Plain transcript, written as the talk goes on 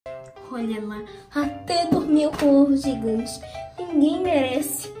Olha lá, até dormiu com o ovo gigante. Ninguém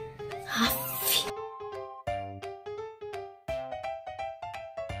merece. Aff.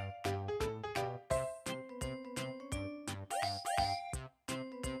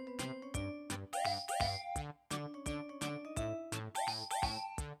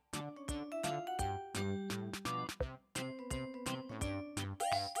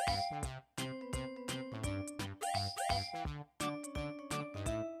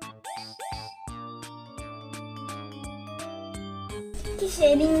 Que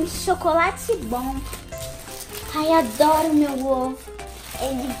cheirinho de chocolate bom. Ai, adoro meu ovo.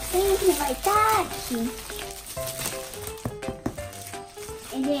 Ele sempre vai estar aqui.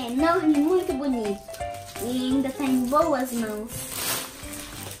 Ele é enorme e muito bonito. E ainda está em boas mãos.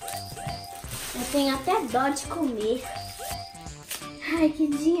 Eu tenho até dó de comer. Ai, que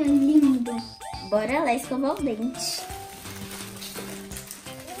dia lindo. Bora lá escovar o dente.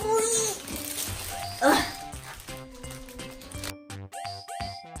 Ui. Ah.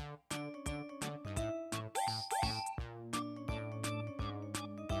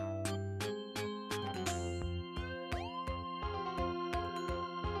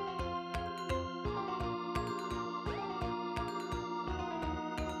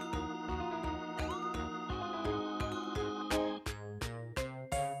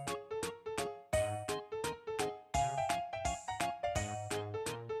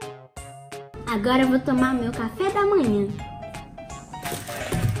 Agora eu vou tomar meu café da manhã.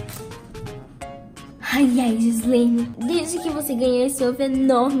 Ai, Gislene, desde que você ganhou esse ovo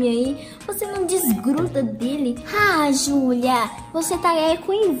enorme aí, você não desgruda dele. Ah, Júlia, você tá aí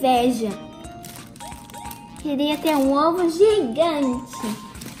com inveja. Queria ter um ovo gigante.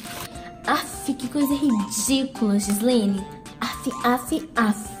 Aff, que coisa ridícula, Gislene. Aff.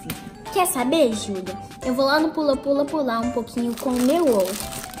 Quer saber, Júlia? Eu vou lá no pula-pula pular um pouquinho com o meu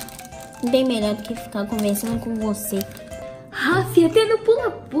ovo. Bem melhor do que ficar conversando com você. Aff, até no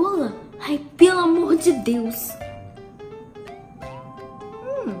pula-pula. Ai, pelo amor de Deus.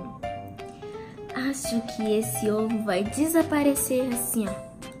 Acho que esse ovo vai desaparecer assim, ó.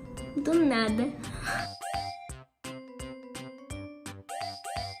 Do nada.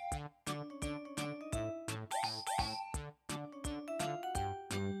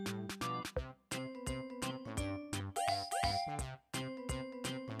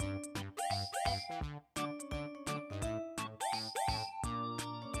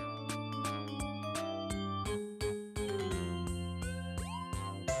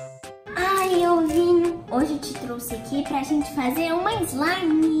 Ai, ovinho, hoje eu te trouxe aqui pra gente fazer uma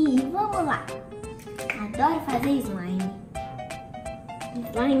slime. Vamos lá. Adoro fazer slime.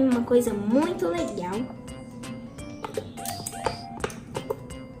 Slime é uma coisa muito legal.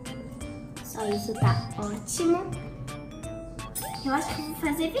 Só isso tá ótimo. Eu acho que vou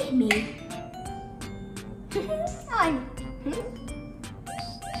fazer vermelho. Olha.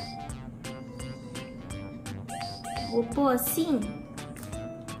 Vou pôr assim.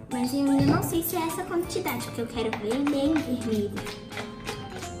 Mas eu ainda não sei se é essa quantidade, porque eu quero ver bem vermelho.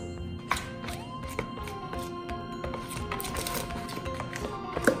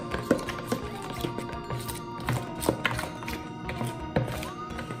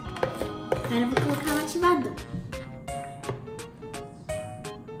 Agora eu vou colocar o ativador.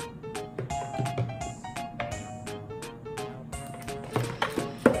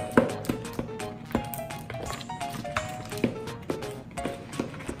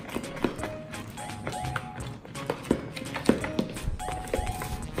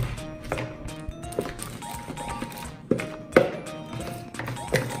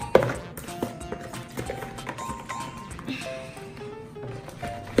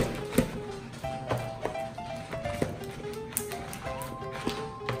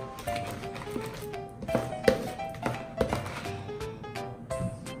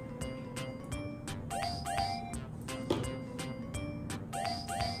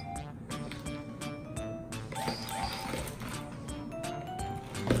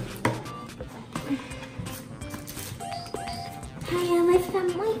 Ai, vai ficar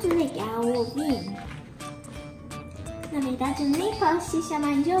muito legal o ovinho. Na verdade, eu nem posso te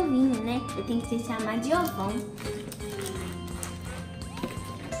chamar de ovinho, né? Eu tenho que te chamar de ovão.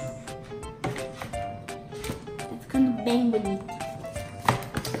 Tá ficando bem bonito.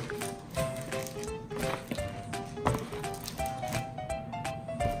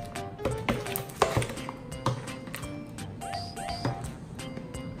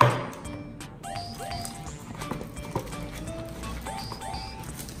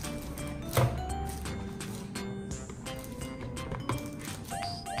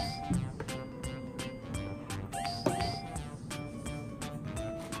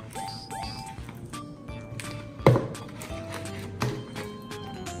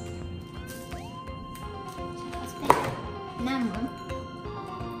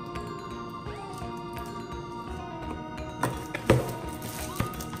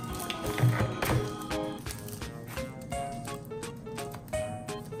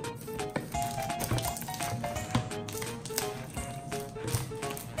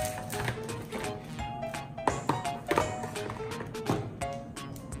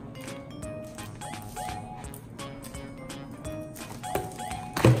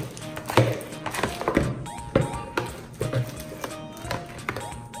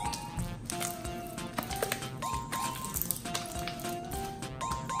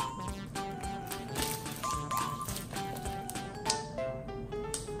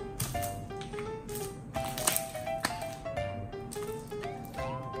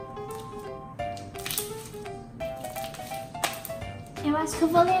 Eu acho que eu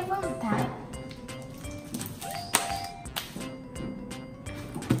vou levantar.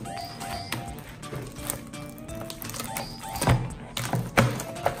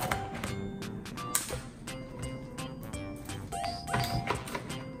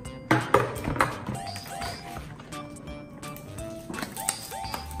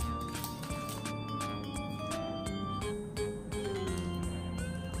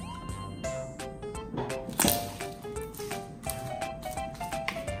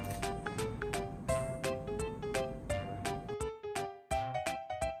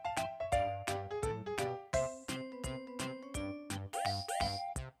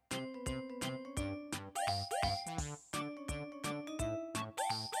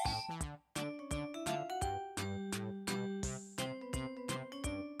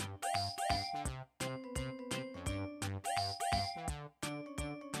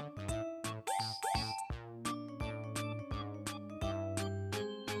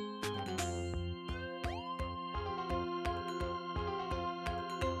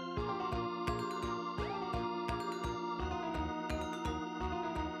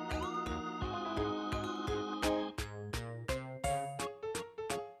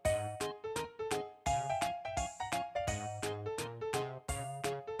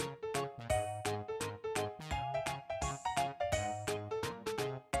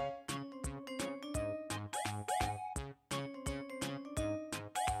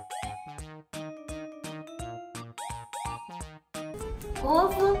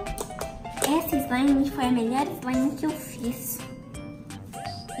 Ovo, essa slime foi a melhor slime que eu fiz.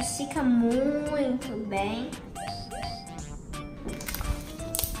 Estica muito bem.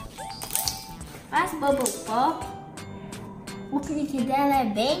 Faz bubble pop. O clique dela é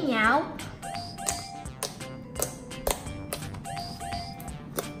bem alto.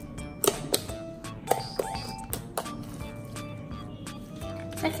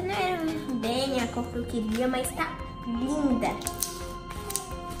 Só que não era bem a cor que eu queria, mas tá linda.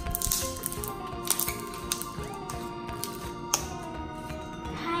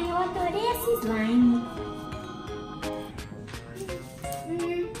 Ai, eu adorei esse slime.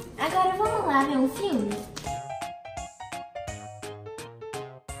 Agora vamos lá ver um filme?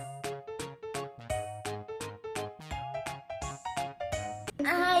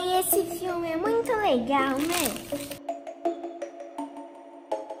 Ai, esse filme é muito legal, né?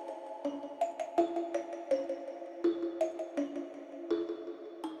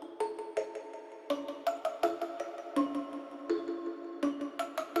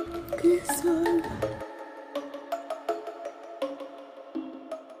 Que sono.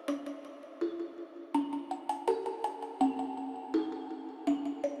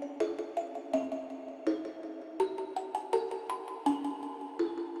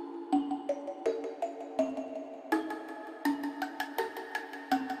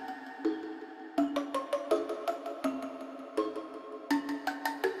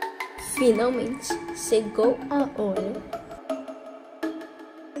 Finalmente chegou a hora.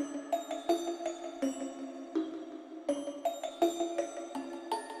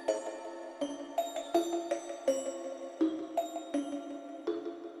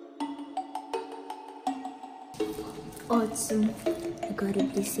 Ótimo. Agora eu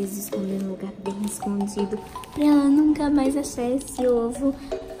preciso esconder um lugar bem escondido pra ela nunca mais achar esse ovo.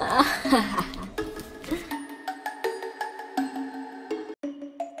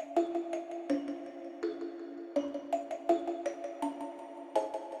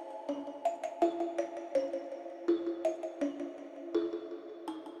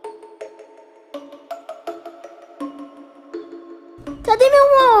 Cadê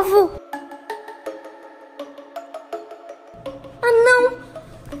meu ovo? Ah, não!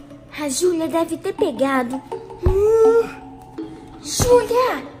 A Júlia deve ter pegado.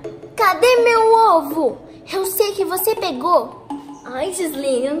 Júlia! Cadê meu ovo? Eu sei que você pegou. Ai,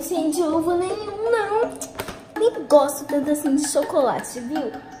 Gislene, eu não sei de ovo nenhum, não. Nem gosto tanto assim de chocolate,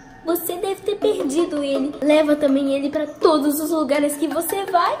 viu? Você deve ter perdido ele. Leva também ele pra todos os lugares que você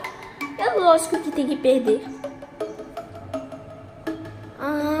vai. É lógico que tem que perder.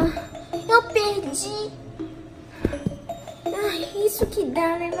 Eu perdi. Ai, isso que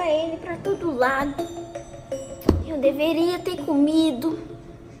dá, levar ele pra todo lado. Eu deveria ter comido.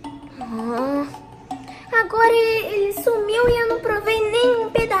 Agora ele sumiu e eu não provei nem um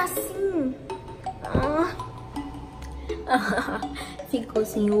pedacinho. Ficou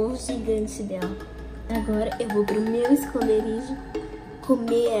sem o ovo gigante dela. Agora eu vou pro meu esconderijo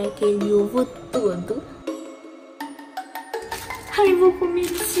comer aquele ovo todo. Ai, vou comer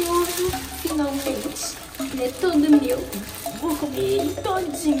esse ovo, finalmente. Ele é todo meu. Vou comer ele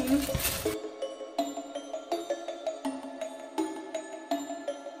todinho.